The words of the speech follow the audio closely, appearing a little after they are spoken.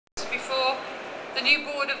the new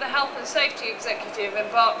board of the Health and Safety Executive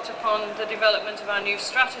embarked upon the development of our new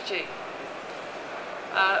strategy.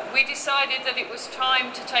 We decided that it was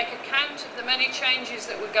time to take account of the many changes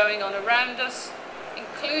that were going on around us,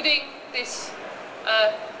 including this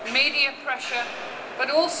media pressure,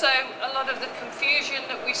 but also a lot of the confusion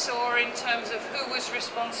that we saw in terms of who was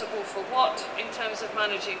responsible for what in terms of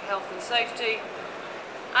managing health and safety,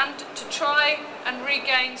 and to try and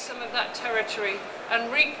regain some of that territory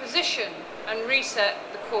and reposition and reset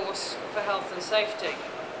the course for health and safety.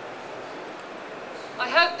 I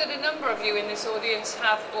hope that a number of you in this audience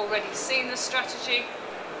have already seen the strategy,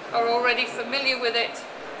 are already familiar with it,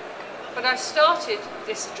 but I started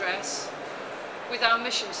this address with our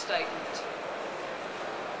mission statement.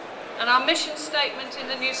 And our mission statement in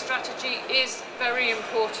the new strategy is very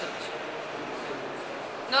important.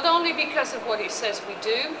 Not only because of what it says we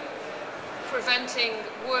do, preventing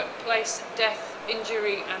workplace death,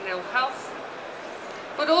 injury and ill health,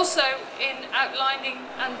 but also in outlining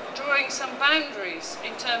and drawing some boundaries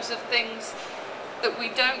in terms of things that we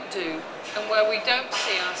don't do and where we don't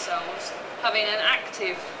see ourselves having an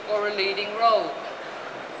active or a leading role.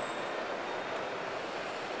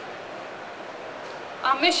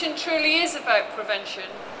 Our mission truly is about prevention,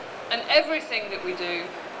 and everything that we do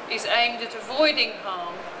is aimed at avoiding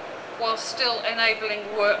harm while still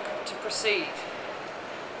enabling work to proceed.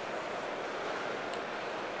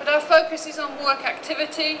 But our focus is on work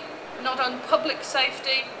activity, not on public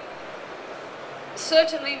safety,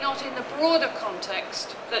 certainly not in the broader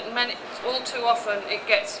context that all too often it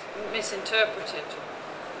gets misinterpreted.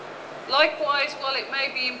 Likewise, while it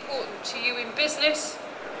may be important to you in business,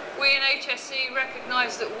 we in HSE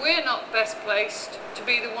recognise that we're not best placed to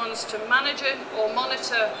be the ones to manage or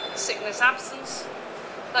monitor sickness absence.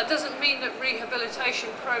 That doesn't mean that rehabilitation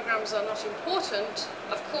programmes are not important,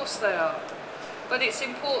 of course they are. But it's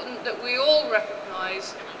important that we all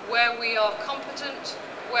recognise where we are competent,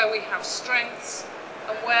 where we have strengths,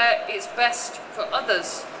 and where it's best for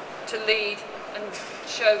others to lead and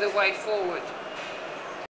show the way forward.